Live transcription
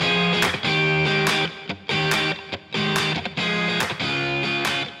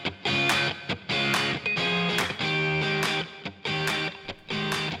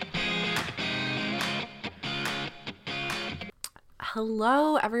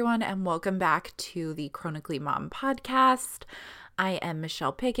Hello, everyone, and welcome back to the Chronically Mom podcast. I am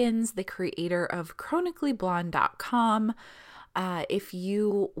Michelle Pickens, the creator of chronicallyblonde.com. If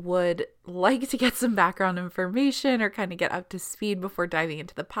you would like to get some background information or kind of get up to speed before diving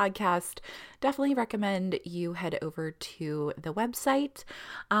into the podcast, definitely recommend you head over to the website.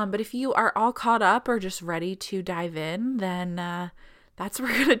 But if you are all caught up or just ready to dive in, then that's what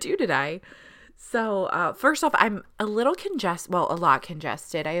we're going to do today. So first off, I'm a lot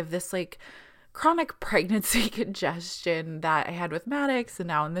congested. I have this chronic pregnancy congestion that I had with Maddox and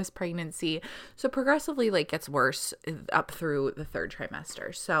now in this pregnancy. So progressively gets worse up through the third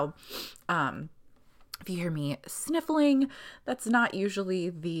trimester. So if you hear me sniffling, that's not usually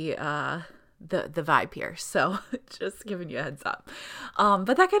the vibe here. So just giving you a heads up.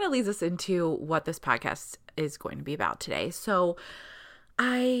 But that kind of leads us into what this podcast is going to be about today. So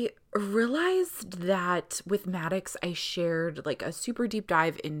I realized that with Maddox, I shared a super deep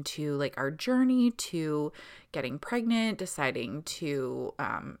dive into our journey to getting pregnant, deciding to,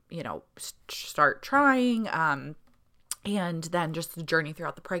 start trying, and then just the journey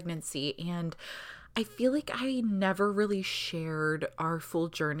throughout the pregnancy. And I feel like I never really shared our full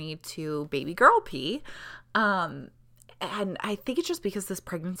journey to baby girl P. And I think it's just because this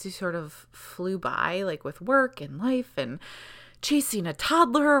pregnancy sort of flew by, with work and life and chasing a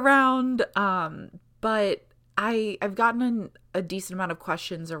toddler around. But I've gotten a decent amount of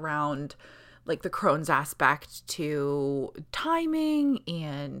questions around the Crohn's aspect to timing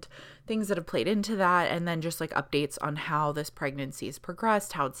and things that have played into that. And then just updates on how this pregnancy has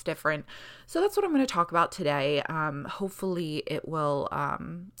progressed, how it's different. So that's what I'm going to talk about today. Hopefully it will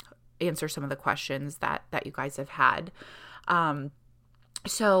answer some of the questions that you guys have had.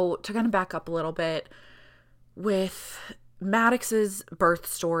 So to kind of back up a little bit with Maddox's birth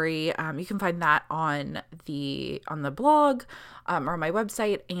story, you can find that on the blog or on my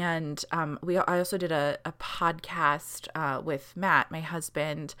website. And I also did a podcast with Matt, my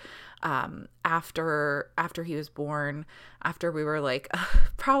husband, after he was born, after we were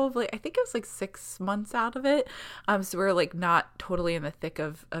probably, I think it was 6 months out of it. So we were not totally in the thick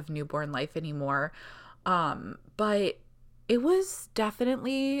of newborn life anymore. But it was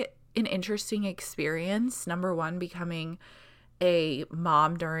definitely an interesting experience. Number one, becoming a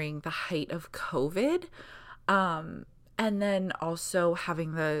mom during the height of COVID. And then also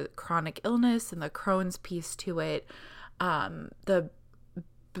having the chronic illness and the Crohn's piece to it. The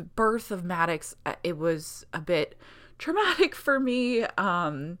birth of Maddox, it was a bit traumatic for me.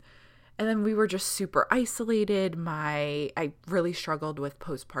 And then we were just super isolated. I really struggled with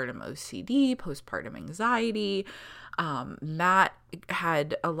postpartum OCD, postpartum anxiety. Matt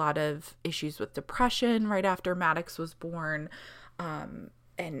had a lot of issues with depression right after Maddox was born. And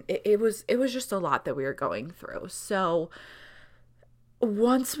it was just a lot that we were going through. So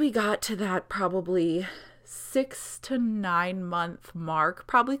once we got to that probably 6 to 9 month mark,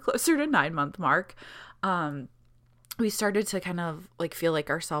 probably closer to 9 month mark, we started to kind of feel like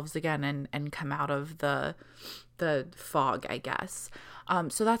ourselves again and come out of the fog, I guess.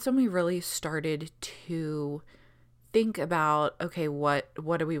 So that's when we really started to think about, okay, what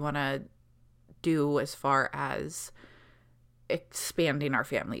do we want to do as far as expanding our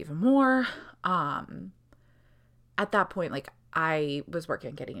family even more? At that point, I was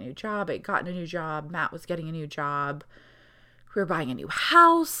working on getting a new job. I had gotten a new job. Matt was getting a new job. We were buying a new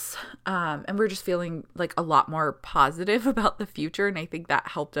house. And we were just feeling a lot more positive about the future. And I think that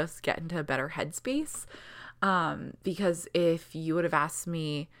helped us get into a better headspace. Because if you would have asked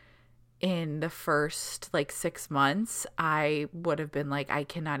me in the first 6 months, I would have been I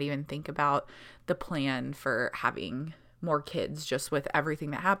cannot even think about the plan for having more kids, just with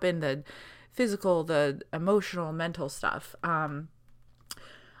everything that happened, the physical, the emotional, mental stuff.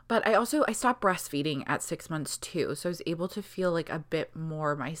 But I stopped breastfeeding at 6 months too. So I was able to feel a bit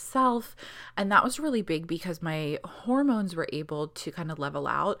more myself. And that was really big because my hormones were able to kind of level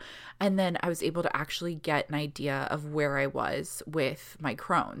out. And then I was able to actually get an idea of where I was with my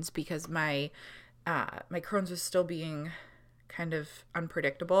Crohn's, because my Crohn's was still being kind of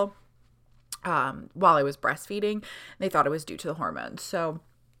unpredictable while I was breastfeeding. They thought it was due to the hormones. So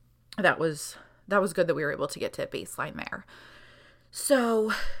that was good that we were able to get to a baseline there.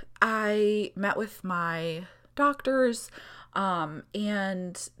 So I met with my doctors,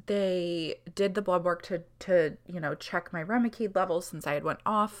 and they did the blood work to check my Remicade levels, since I had went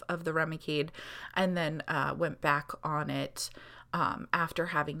off of the Remicade and then went back on it after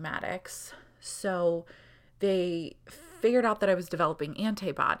having Maddox. So they figured out that I was developing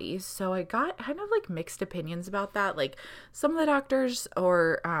antibodies. So I got kind of mixed opinions about that. Some of the doctors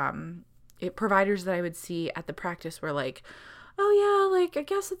or providers that I would see at the practice were oh yeah, like I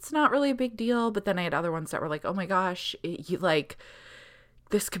guess it's not really a big deal. But then I had other ones that were like, oh my gosh,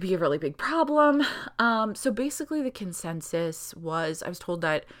 this could be a really big problem. So basically the consensus was I was told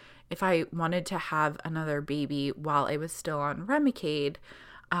that if I wanted to have another baby while I was still on Remicade,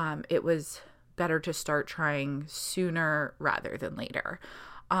 it was better to start trying sooner rather than later.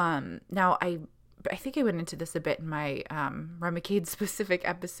 Now I think I went into this a bit in my Remicade specific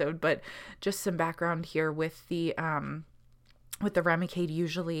episode, but just some background here with the Remicade.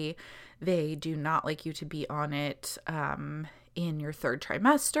 Usually they do not like you to be on it in your third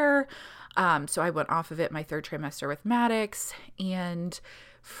trimester. So I went off of it my third trimester with Maddox, and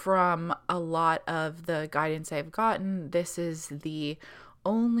from a lot of the guidance I've gotten, this is the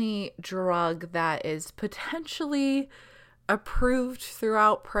only drug that is potentially approved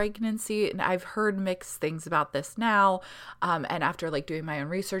throughout pregnancy. And I've heard mixed things about this now, and after like doing my own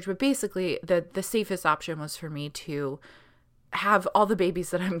research, but basically the safest option was for me to have all the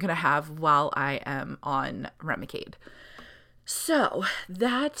babies that I'm gonna have while I am on Remicade. So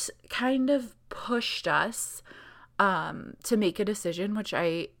that kind of pushed us to make a decision, which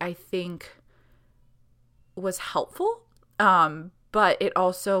I think was helpful. But it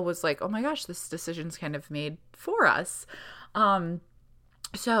also was like, oh my gosh, this decision's kind of made for us.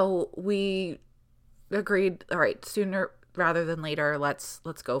 So we agreed, all right, sooner rather than later, let's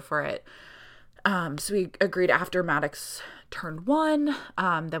go for it. So we agreed after Maddox turned 1,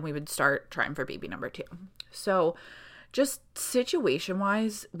 then we would start trying for baby number 2. So just situation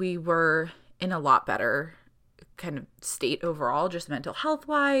wise, we were in a lot better kind of state overall, just mental health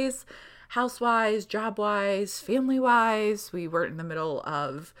wise, house wise, job wise, family wise. We were in the middle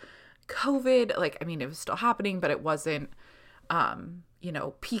of COVID. Like, I mean, it was still happening, but it wasn't,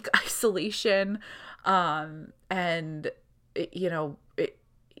 peak isolation. And it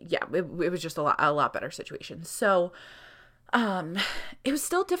was just a lot better situation. So, it was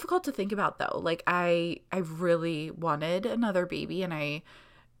still difficult to think about though. Like I really wanted another baby, and I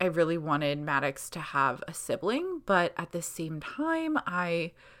really wanted Maddox to have a sibling, but at the same time,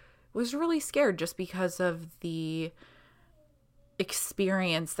 I was really scared just because of the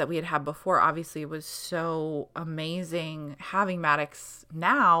experience that we had had before. Obviously, it was so amazing having Maddox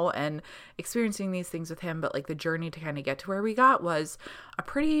now and experiencing these things with him, but like the journey to kind of get to where we got was a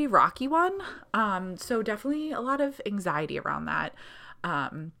pretty rocky one. So definitely a lot of anxiety around that.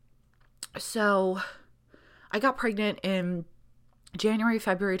 So I got pregnant in January,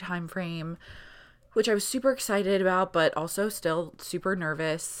 February timeframe, which I was super excited about, but also still super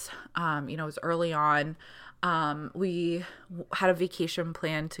nervous. It was early on. We had a vacation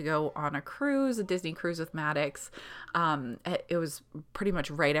plan to go on a cruise, a Disney cruise with Maddox. It was pretty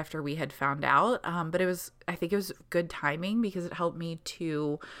much right after we had found out. But I think it was good timing because it helped me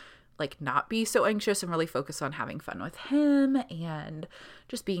to like not be so anxious and really focus on having fun with him and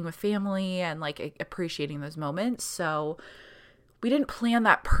just being with family and like appreciating those moments. So we didn't plan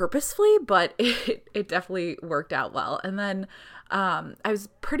that purposefully, but it definitely worked out well. And then I was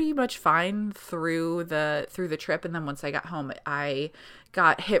pretty much fine through the trip, and then once I got home, I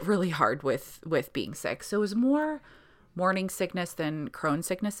got hit really hard with being sick. So it was more morning sickness than Crohn's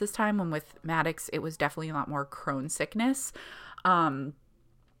sickness this time. When with Maddox, it was definitely a lot more Crohn's sickness.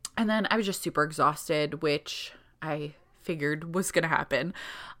 And then I was just super exhausted, which I figured was going to happen.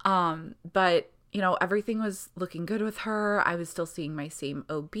 But everything was looking good with her. I was still seeing my same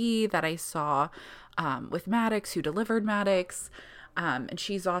OB that I saw with Maddox, who delivered Maddox, and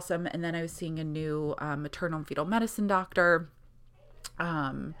she's awesome. And then I was seeing a new maternal and fetal medicine doctor.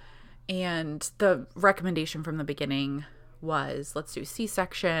 And the recommendation from the beginning was let's do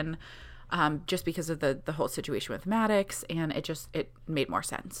C-section, just because of the whole situation with Maddox, and it made more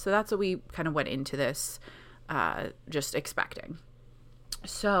sense. So that's what we kind of went into this just expecting.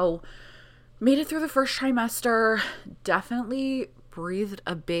 So made it through the first trimester, definitely breathed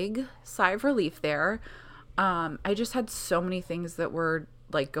a big sigh of relief there. I just had so many things that were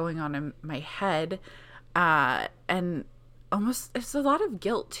like going on in my head, and almost it's a lot of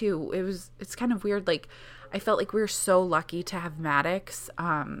guilt too. It's kind of weird. Like I felt like we were so lucky to have Maddox,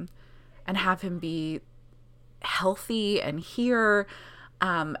 and have him be healthy and here,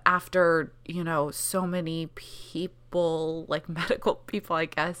 after, so many people, like medical people, I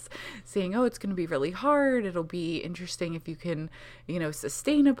guess, saying, oh, it's going to be really hard. It'll be interesting if you can,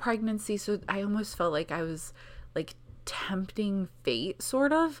 sustain a pregnancy. So I almost felt like I was like tempting fate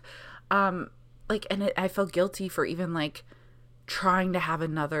sort of, and I felt guilty for even like trying to have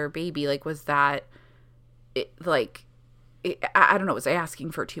another baby. Like, was that it, like, I don't know, was I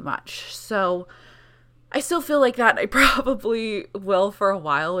asking for too much? So I still feel like that. I probably will for a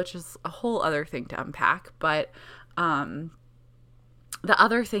while, which is a whole other thing to unpack. But the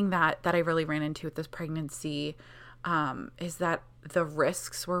other thing that I really ran into with this pregnancy is that the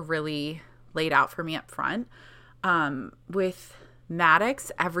risks were really laid out for me up front. With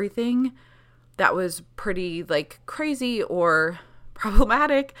Maddox, everything that was pretty like crazy or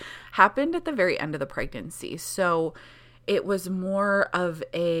problematic happened at the very end of the pregnancy. So it was more of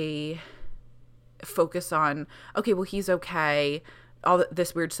a focus on, okay, well, he's okay. All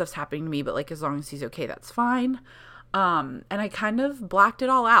this weird stuff's happening to me, but like, as long as he's okay, that's fine. And I kind of blacked it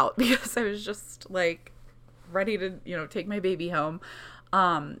all out because I was just like ready to, take my baby home.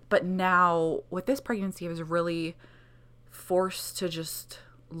 But now with this pregnancy, I was really forced to just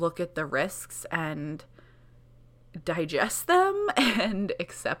look at the risks and digest them and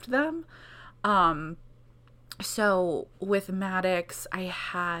accept them. So with Maddox, I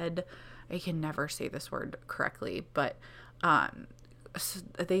can never say this word correctly, but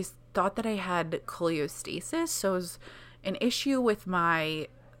they thought that I had cholestasis. So it was an issue with my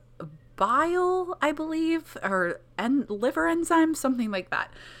bile, I believe, and liver enzymes, something like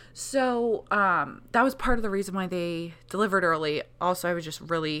that. So that was part of the reason why they delivered early. Also, I was just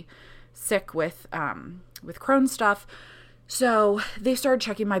really sick with Crohn's stuff. So they started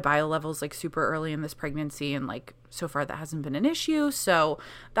checking my bile levels like super early in this pregnancy, and like so far that hasn't been an issue. So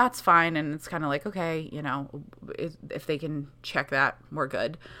that's fine. And it's kind of like, okay, if they can check that, we're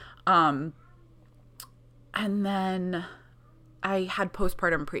good. And then I had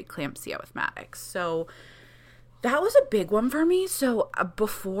postpartum preeclampsia with Maddox. So that was a big one for me. So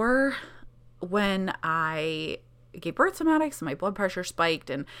before, when I gave birth to Maddox, my blood pressure spiked,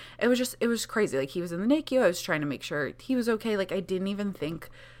 and it was crazy. Like, he was in the NICU. I was trying to make sure he was okay. Like, I didn't even think,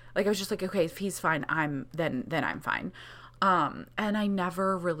 like, I was just like, okay, if he's fine, then I'm fine. And I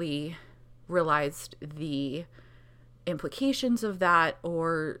never really realized the implications of that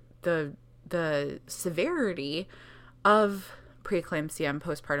or the severity of preeclampsia and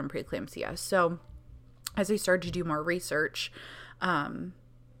postpartum preeclampsia. So as I started to do more research,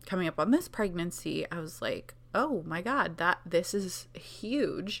 coming up on this pregnancy, I was like, oh my God, this is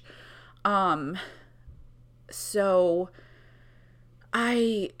huge. So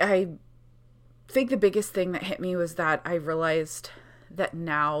I think the biggest thing that hit me was that I realized that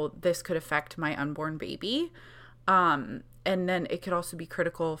now this could affect my unborn baby. And then it could also be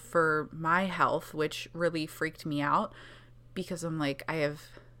critical for my health, which really freaked me out because I'm like, I have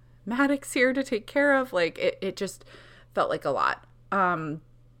Maddox here to take care of. Like, it just felt like a lot.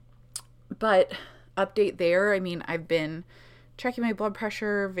 But update there, I mean, I've been checking my blood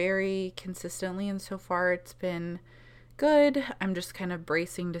pressure very consistently, and so far it's been good. I'm just kind of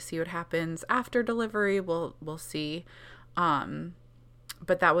bracing to see what happens after delivery. We'll see.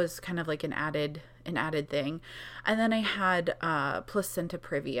 But that was kind of like an added thing. And then I had placenta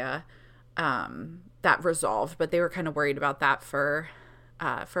previa that resolved, but they were kind of worried about that for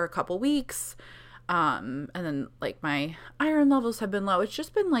a couple weeks. And then like my iron levels have been low. It's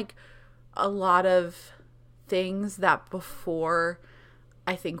just been like a lot of things that before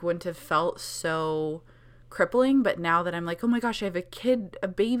I think wouldn't have felt so crippling, but now that I'm like, oh my gosh, I have a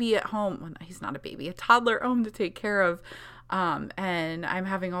baby at home. Well, he's not a baby, a toddler at home to take care of. And I'm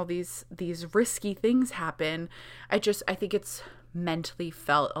having all these risky things happen. I think it's mentally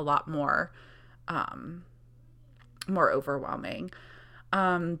felt a lot more overwhelming.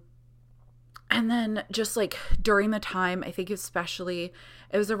 And then just like during the time, I think especially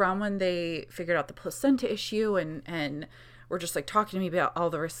it was around when they figured out the placenta issue and were just like talking to me about all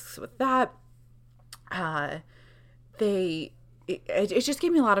the risks with that. It just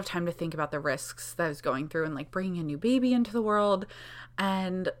gave me a lot of time to think about the risks that I was going through and like bringing a new baby into the world.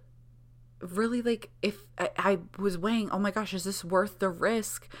 And really like if I was weighing, oh my gosh, is this worth the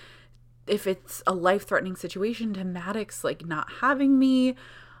risk? If it's a life-threatening situation to Maddox, like not having me.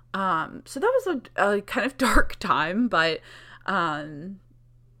 So that was a kind of dark time, but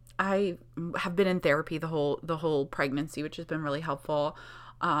I have been in therapy the whole pregnancy, which has been really helpful.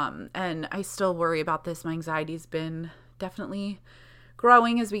 And I still worry about this. My anxiety's been definitely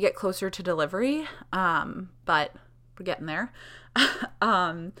growing as we get closer to delivery. But we're getting there.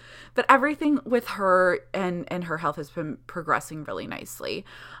 But everything with her and her health has been progressing really nicely.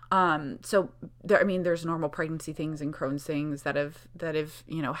 So there's normal pregnancy things and Crohn's things that have,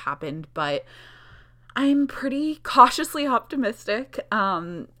 happened, but I'm pretty cautiously optimistic.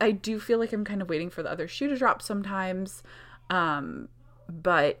 I do feel like I'm kind of waiting for the other shoe to drop sometimes.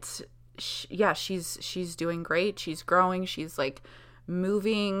 But she's doing great. She's growing. She's like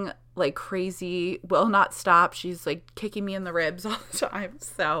moving like crazy, will not stop. She's like kicking me in the ribs all the time.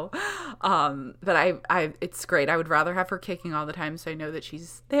 So, but it's great. I would rather have her kicking all the time so I know that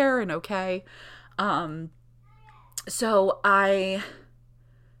she's there and okay. So I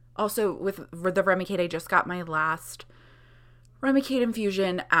Also, with the Remicade, I just got my last Remicade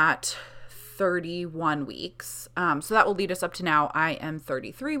infusion at 31 weeks. So that will lead us up to now. I am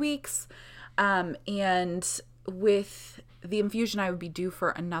 33 weeks. And with the infusion, I would be due for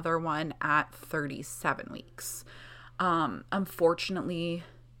another one at 37 weeks. Unfortunately,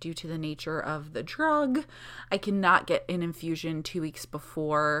 due to the nature of the drug, I cannot get an infusion 2 weeks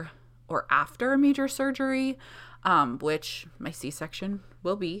before or after a major surgery, which my C-section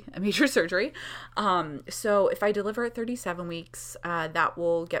will be a major surgery. So if I deliver at 37 weeks, that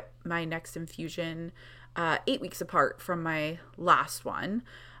will get my next infusion 8 weeks apart from my last one,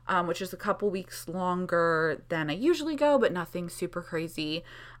 which is a couple weeks longer than I usually go, but nothing super crazy.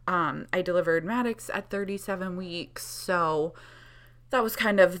 I delivered Maddox at 37 weeks, so that was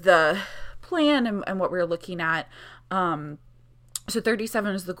kind of the plan and what we were looking at. So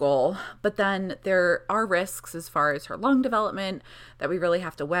 37 is the goal, but then there are risks as far as her lung development that we really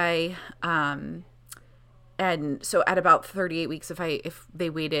have to weigh. And so at about 38 weeks, if they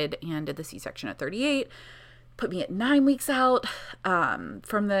waited and did the C-section at 38, put me at 9 weeks out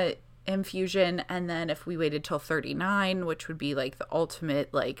from the infusion. And then if we waited till 39, which would be like the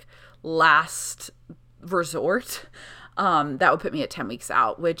ultimate, like last resort, that would put me at 10 weeks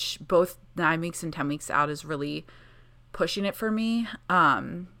out, which both 9 weeks and 10 weeks out is really pushing it for me.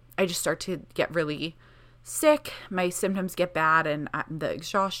 I just start to get really sick. My symptoms get bad, and the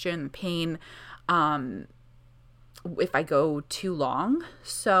exhaustion, the pain, if I go too long.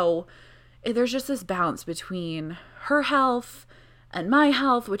 So there's just this balance between her health and my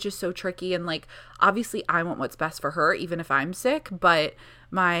health, which is so tricky. And like, obviously I want what's best for her, even if I'm sick, but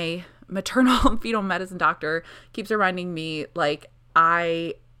my maternal and fetal medicine doctor keeps reminding me, like,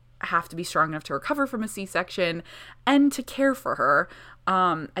 I have to be strong enough to recover from a C-section and to care for her.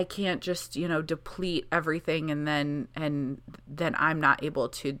 I can't just, deplete everything and then I'm not able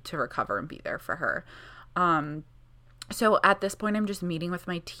to recover and be there for her. So at this point, I'm just meeting with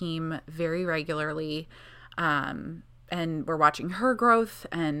my team very regularly. And we're watching her growth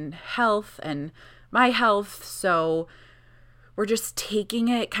and health and my health. So we're just taking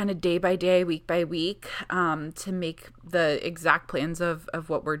it kind of day by day, week by week, to make the exact plans of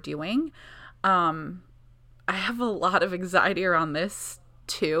what we're doing. I have a lot of anxiety around this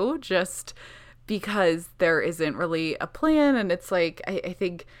too, just because there isn't really a plan. And it's like, I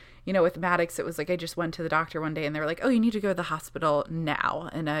think, with Maddox, it was like I just went to the doctor one day and they were like, oh, you need to go to the hospital now.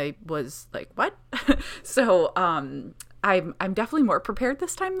 And I was like, what? So I'm definitely more prepared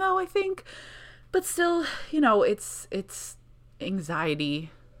this time though, I think. But still, it's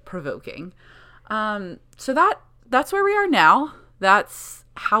anxiety provoking. So that's where we are now. That's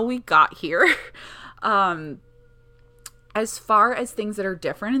how we got here. As far as things that are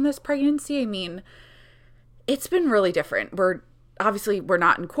different in this pregnancy, I mean, it's been really different. We're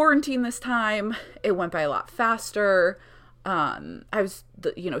not in quarantine this time. It went by a lot faster. I was,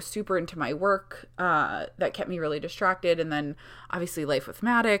 super into my work. That kept me really distracted. And then obviously life with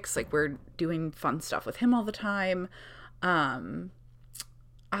Maddox, like we're doing fun stuff with him all the time. I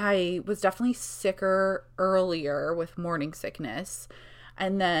was definitely sicker earlier with morning sickness.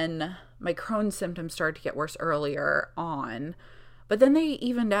 And then my Crohn's symptoms started to get worse earlier on. But then they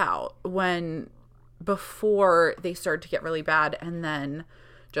evened out before they started to get really bad, and then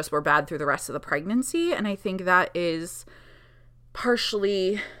just were bad through the rest of the pregnancy. And I think that is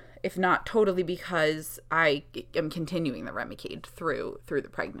partially, if not totally, because I am continuing the Remicade through the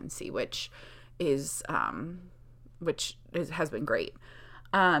pregnancy, which has been great.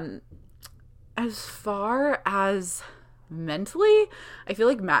 As far as mentally, I feel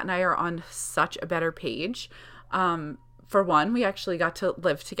like Matt and I are on such a better page. For one, we actually got to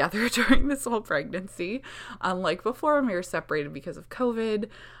live together during this whole pregnancy, unlike before when we were separated because of COVID.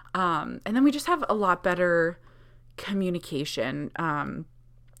 And then we just have a lot better communication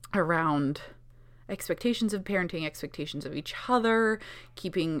around expectations of parenting, expectations of each other,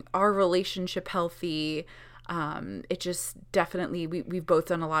 keeping our relationship healthy. It just definitely, we've both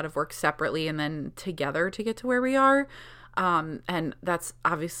done a lot of work separately and then together to get to where we are. And that's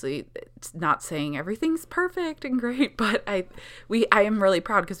obviously, it's not saying everything's perfect and great, but I am really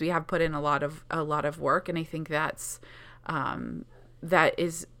proud because we have put in a lot of work. And I think that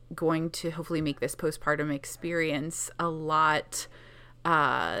is going to hopefully make this postpartum experience a lot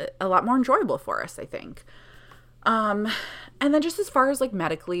more enjoyable for us, I think. And then just as far as like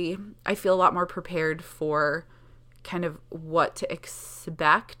medically, I feel a lot more prepared for kind of what to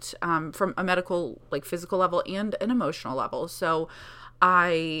expect from a medical, like physical level and an emotional level. So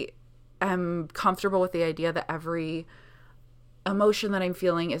I am comfortable with the idea that every emotion that I'm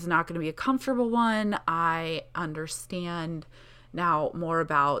feeling is not going to be a comfortable one. I understand now more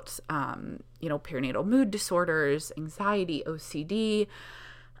about, perinatal mood disorders, anxiety, OCD.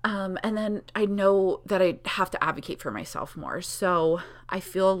 And then I know that I have to advocate for myself more. So I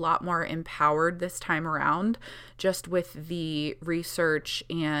feel a lot more empowered this time around, just with the research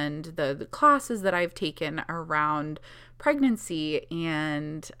and the classes that I've taken around pregnancy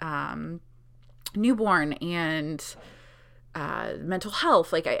and newborn and mental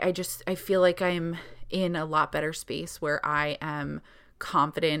health. Like I feel like I'm in a lot better space where I am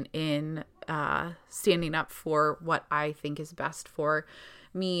confident in standing up for what I think is best for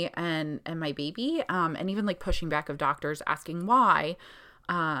me and my baby, and even like pushing back of doctors asking why.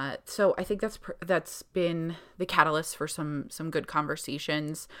 So I think that's been the catalyst for some good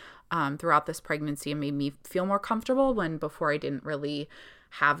conversations throughout this pregnancy, and made me feel more comfortable when before I didn't really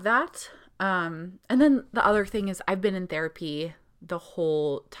have that. And then the other thing is I've been in therapy the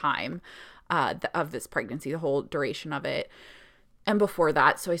whole time of this pregnancy, the whole duration of it. And before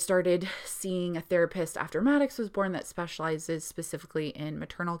that, so I started seeing a therapist after Maddox was born that specializes specifically in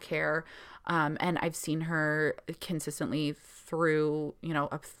maternal care. And I've seen her consistently through,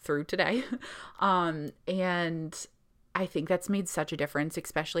 up through today. And I think that's made such a difference,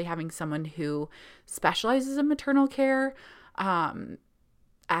 especially having someone who specializes in maternal care. And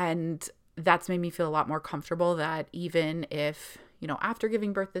that's made me feel a lot more comfortable that even if, after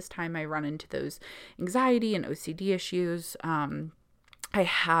giving birth this time, I run into those anxiety and OCD issues, I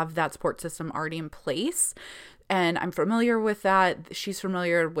have that support system already in place, and I'm familiar with that. She's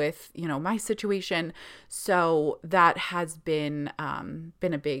familiar with, my situation. So that has been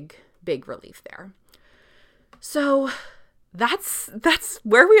a big relief there. So that's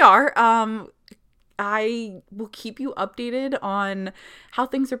where we are. I will keep you updated on how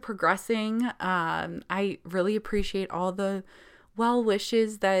things are progressing. I really appreciate all the well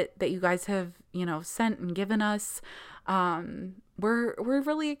wishes that you guys have, sent and given us. We're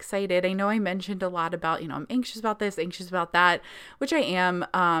really excited. I know I mentioned a lot about, I'm anxious about this, anxious about that, which I am.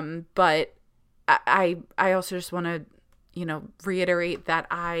 But I also just want to, reiterate that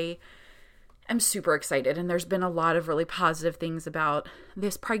I am super excited. And there's been a lot of really positive things about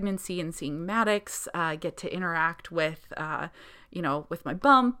this pregnancy and seeing Maddox get to interact with, with my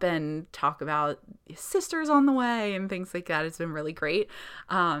bump and talk about his sisters on the way and things like that. It's been really great.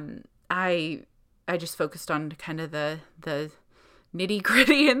 I just focused on kind of the nitty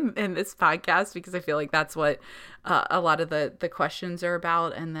gritty in this podcast, because I feel like that's what a lot of the questions are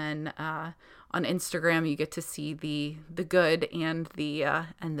about. And then on Instagram, you get to see the good and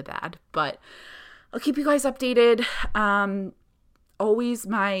the bad. But I'll keep you guys updated. Always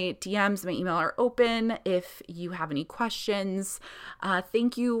my DMs, my email are open if you have any questions.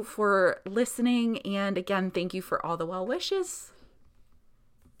 Thank you for listening. And again, thank you for all the well wishes.